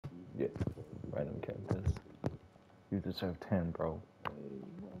Yeah, random characters. You deserve 10, bro.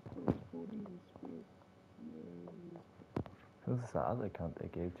 Who's the other cunt they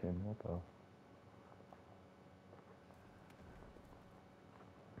gave to him? What the?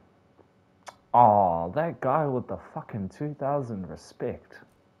 Oh, that guy with the fucking 2000 respect.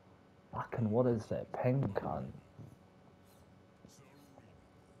 Fucking what is that? Pen cunt.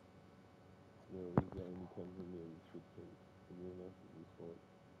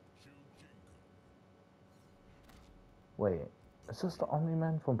 Wait, is this the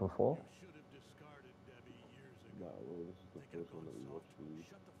Omni-Man from before? Nah, well, this is the first one that we watched for you.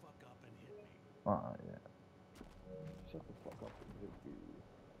 Shut the fuck up and hit me. Oh, yeah. Shut the fuck up and hit me.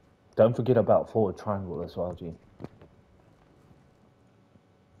 Don't forget about forward triangle as well, G.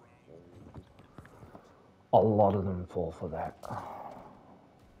 A lot of them fall for that.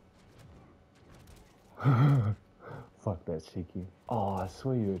 Fuck that cheeky. Oh, I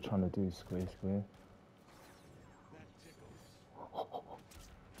swear you were trying to do square square.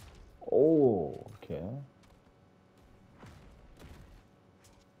 Oh, okay.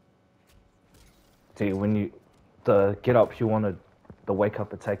 See, when you, the get up you want to, the wake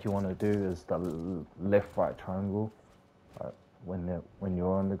up attack you want to do is the left right triangle, when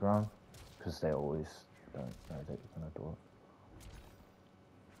you're on the ground, because they always don't know that you're gonna do it.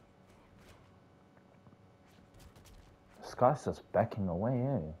 This guy's just backing away,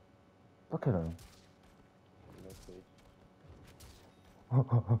 eh? Look at him.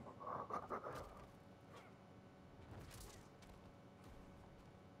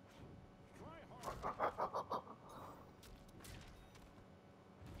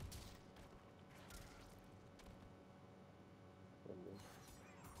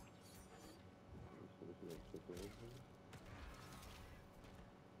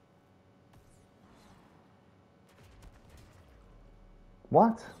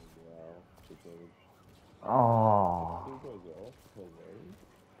 What? Oh.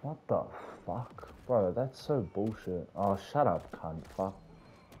 What the fuck? Bro, that's so bullshit. Oh, shut up, cunt. Fuck.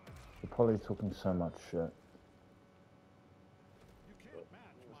 You're probably talking so much shit.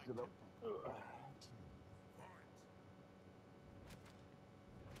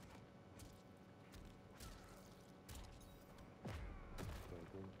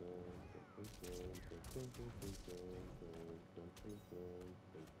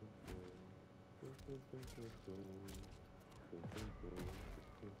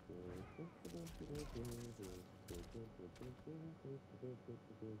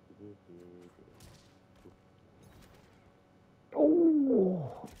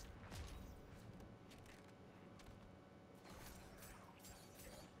 Oh.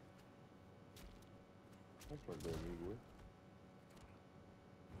 That's not going anywhere.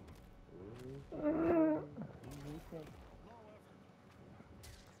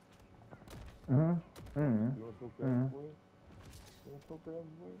 You want to talk to him, boy? You want to talk to him,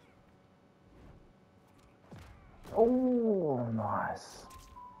 boy? Oh, nice.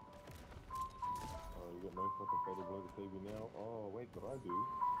 Oh, you got no fucking fatal blow to save you now? Oh, wait, what I do?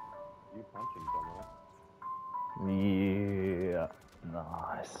 You punch him, dumbass. Yeah,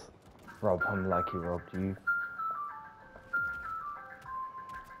 nice. Rob him like he robbed you.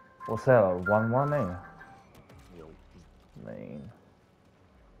 What's that, a 1-1, eh? Yo. Mean.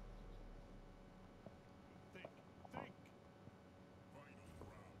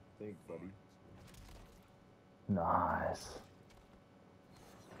 Think, buddy. Nice.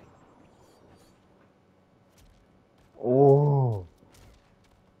 Oh.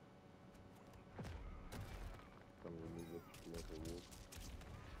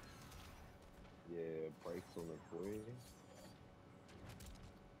 Yeah, brakes on it, boy.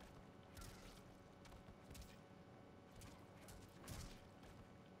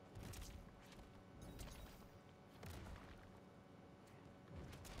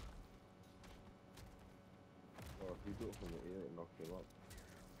 Oh, if you do it from the air, it knocks him up.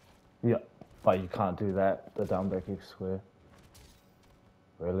 Yeah, but you can't do that, the down back X square.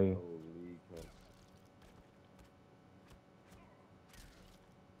 Really? Holy crap.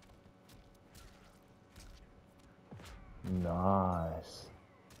 Nice.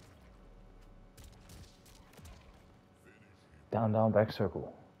 Down, down, back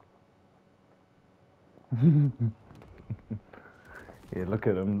circle. Yeah, look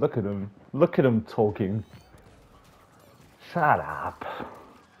at him, look at him. Look at him talking. Shut up.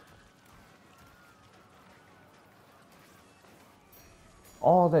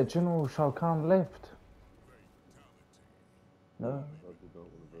 Oh, that General Shao Kahn left. No? I did not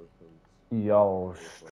want to verse him. Yo,